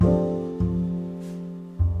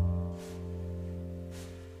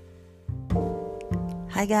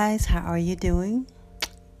Hi guys, how are you doing?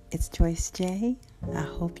 It's Joyce J. I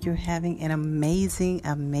hope you're having an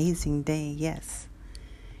amazing day. Yes,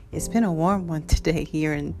 it's been a warm one today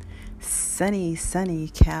here in sunny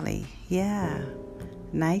Cali. Yeah,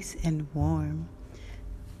 nice and warm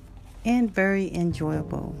and very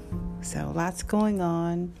enjoyable. So lots going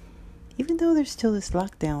on, even though there's still this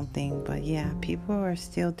lockdown thing. But yeah, people are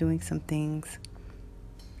still doing some things.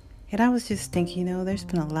 And I was just thinking, there's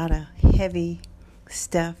been a lot of heavy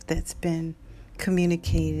stuff that's been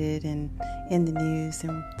communicated and in the news,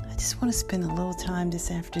 and I just want to spend a little time this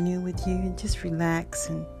afternoon with you and just relax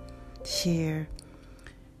and share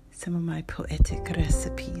some of my poetic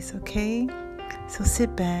recipes. Okay, so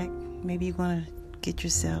sit back. Maybe you want to get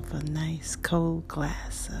yourself a nice cold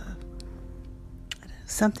glass of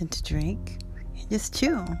something to drink and just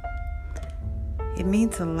chill. It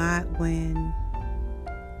means a lot when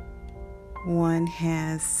one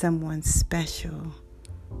has someone special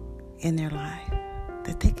in their life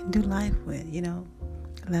that they can do life with,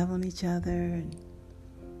 love on each other and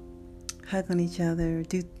hug on each other,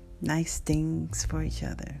 do nice things for each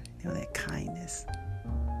other, that kindness.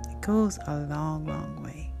 It goes a long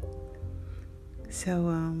way. So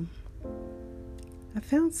I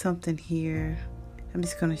found something here. I'm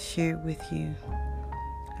just going to share it with you.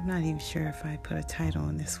 I'm not even sure if I put a title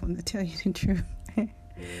on this one, to tell you the truth.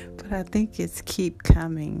 But I think it's Keep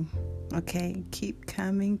Coming, okay? Keep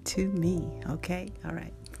coming to me, okay? All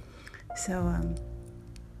right. So,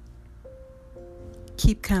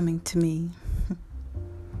 keep coming to me.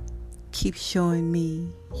 Keep showing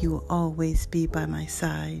me you will always be by my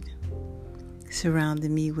side,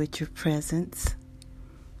 surrounding me with your presence,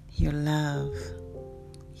 your love.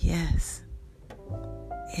 Yes.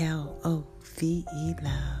 Love,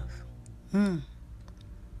 love.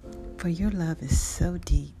 For your love is so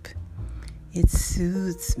deep. It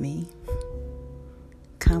soothes me,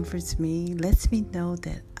 comforts me, lets me know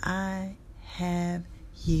that I have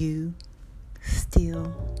you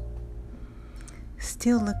still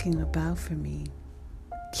looking about for me,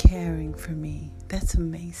 caring for me. That's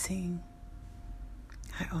amazing.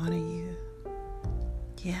 I honor you.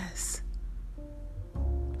 Yes.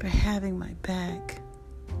 For having my back.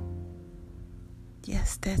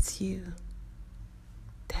 Yes, that's you.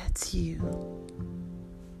 That's you.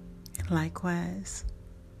 And likewise,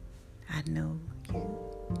 I know you.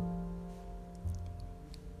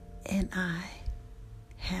 And I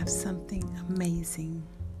have something amazing.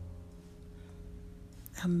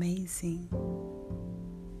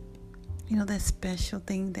 That special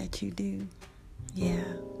thing that you do. Yeah.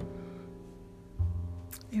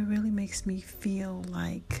 It really makes me feel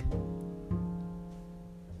like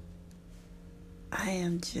I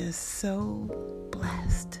am just so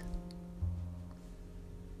blessed.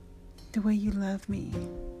 The way you love me,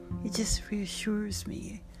 it just reassures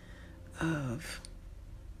me of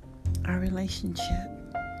our relationship,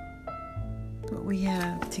 what we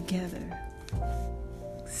have together.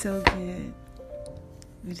 So good.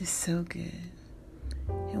 It is so good.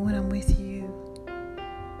 And when I'm with you,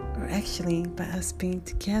 or actually by us being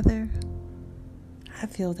together, I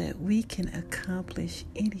feel that we can accomplish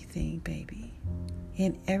anything, baby,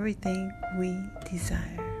 and everything we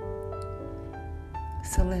desire.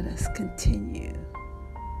 So let us continue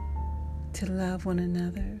to love one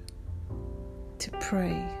another, to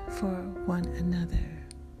pray for one another,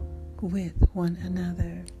 with one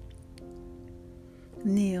another,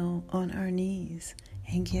 kneel on our knees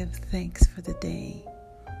and give thanks for the day,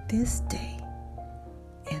 this day,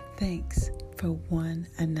 and thanks for one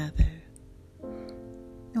another.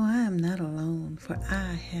 No, I am not alone, for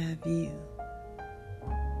I have you.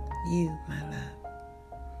 You, my love,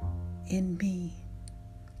 in me.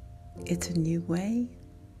 It's a new way.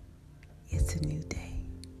 It's a new day.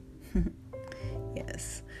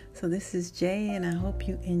 Yes. So this is Jay, and I hope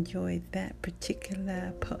you enjoyed that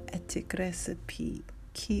particular poetic recipe.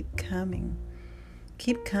 Keep coming.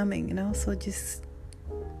 Keep coming. And also just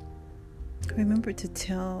remember to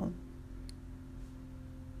tell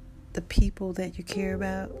the people that you care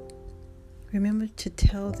about, remember to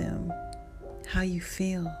tell them how you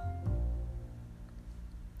feel.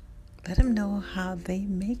 Let them know how they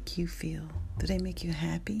make you feel. Do they make you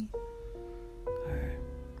happy? Or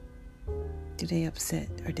do they upset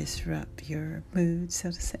or disrupt your mood, so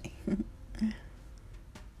to say?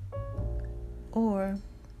 Or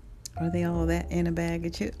are they all that in a bag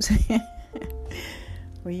of chips?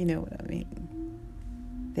 Well, you know what I mean.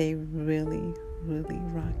 They really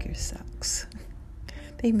rock your socks.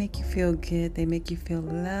 They make you feel good. They make you feel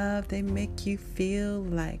loved. They make you feel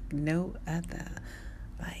like no other.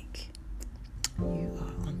 Like you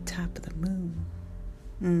are on top of the moon.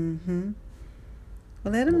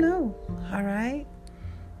 Well, let them know. All right.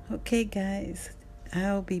 Okay, guys.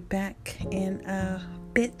 I'll be back in a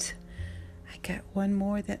bit. I got one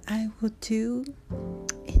more that I will do.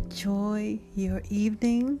 Enjoy your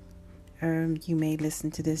evening. You may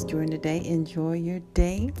listen to this during the day. Enjoy your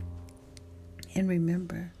day. And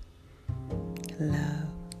remember, love